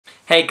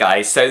Hey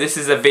guys, so this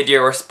is a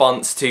video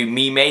response to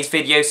Mime's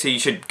video, so you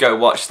should go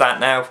watch that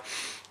now.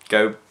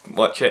 Go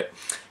watch it.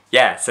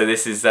 Yeah, so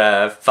this is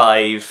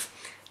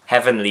 5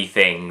 heavenly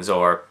things,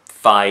 or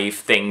 5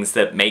 things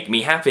that make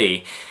me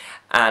happy.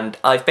 And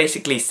I've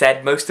basically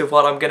said most of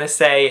what I'm gonna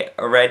say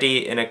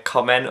already in a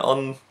comment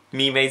on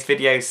Mime's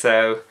video,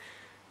 so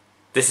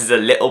this is a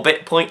little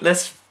bit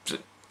pointless.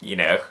 You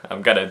know,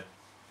 I'm gonna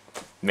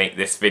make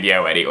this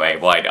video anyway,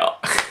 why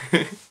not?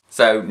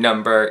 So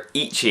number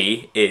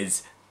ichi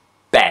is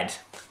bed.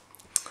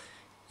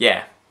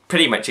 Yeah,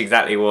 pretty much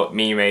exactly what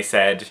Mime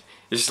said.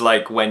 It's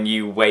like when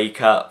you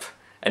wake up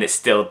and it's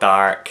still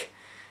dark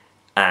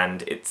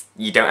and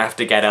you don't have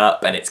to get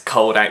up and it's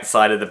cold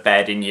outside of the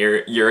bed and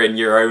you're in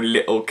your own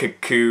little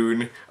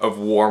cocoon of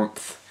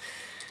warmth.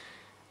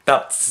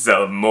 That's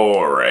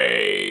amore.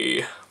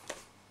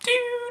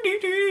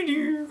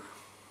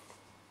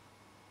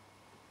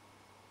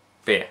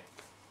 But yeah,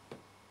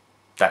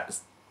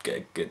 that's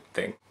a good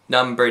thing.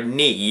 Number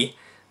ni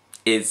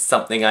is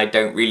something I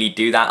don't really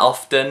do that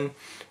often,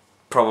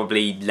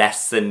 probably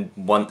less than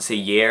once a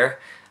year,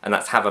 and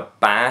that's have a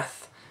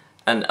bath.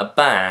 And a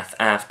bath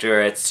after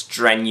a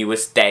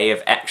strenuous day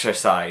of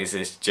exercise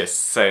is just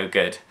so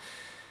good.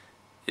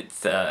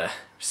 It's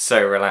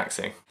so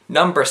relaxing.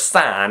 Number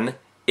san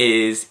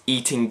is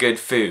eating good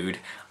food.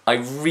 I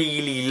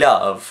really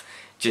love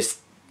just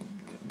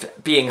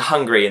being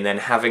hungry and then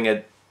having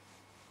a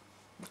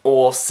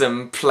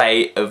awesome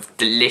plate of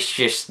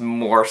delicious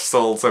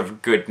morsels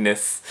of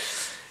goodness.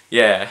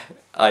 Yeah,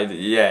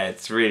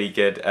 it's really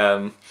good.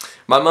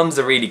 My mum's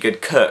a really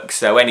good cook,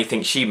 so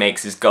anything she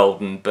makes is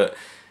golden, but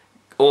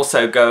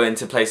also going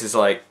to places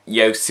like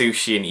Yo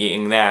Sushi and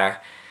eating there.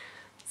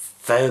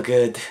 So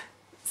good.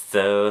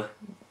 So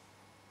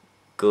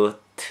good.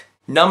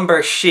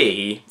 Number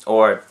shi,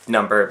 or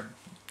number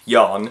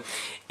yon,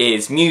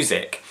 is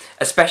music.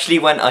 Especially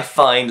when I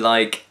find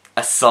like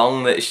a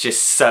song that's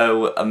just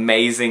so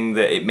amazing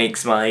that it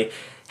makes my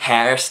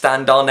hair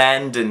stand on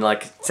end and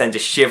like send a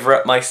shiver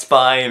up my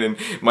spine and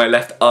my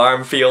left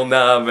arm feel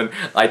numb and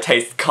I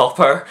taste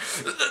copper.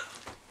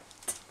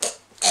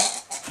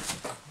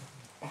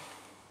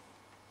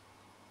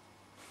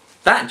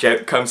 That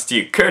joke comes to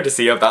you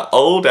courtesy of that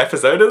old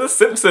episode of The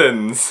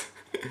Simpsons.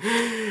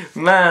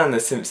 Man, The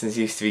Simpsons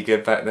used to be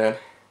good back then.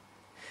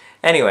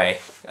 Anyway,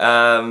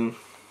 what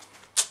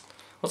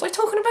was I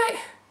talking about?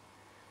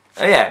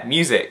 Oh yeah,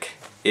 music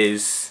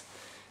is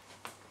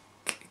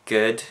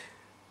good.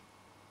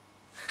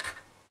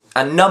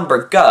 And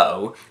number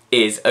go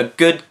is a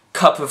good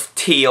cup of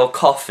tea or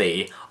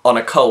coffee on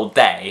a cold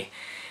day.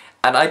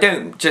 And I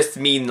don't just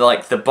mean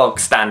like the bog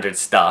standard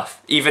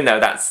stuff, even though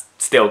that's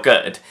still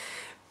good.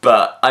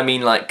 But I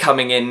mean like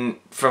coming in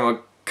from a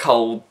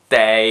cold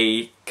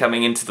day,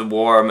 coming into the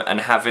warm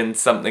and having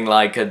something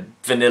like a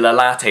vanilla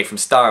latte from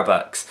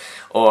Starbucks.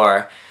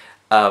 Or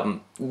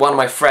one of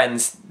my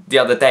friends the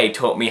other day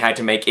taught me how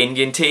to make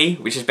Indian tea,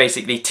 which is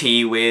basically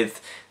tea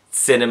with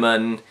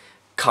cinnamon,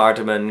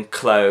 cardamom,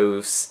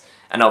 cloves,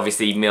 and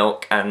obviously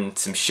milk and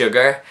some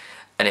sugar.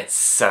 And it's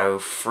so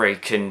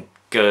freaking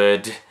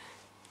good.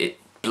 It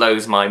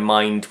blows my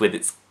mind with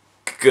its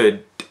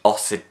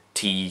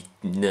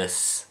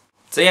good-osity-ness.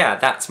 So yeah,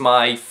 that's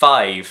my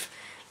 5.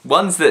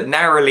 Ones that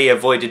narrowly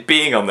avoided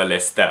being on the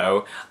list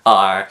though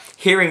are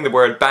hearing the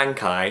word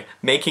bankai,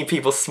 making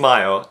people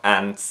smile,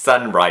 and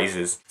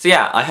sunrises. So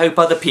yeah, I hope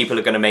other people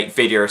are going to make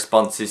video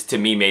responses to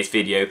Mime's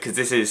video because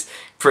this is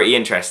pretty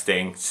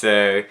interesting.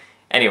 So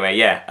anyway,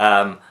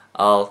 yeah,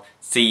 I'll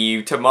see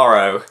you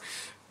tomorrow.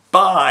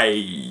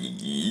 Bye!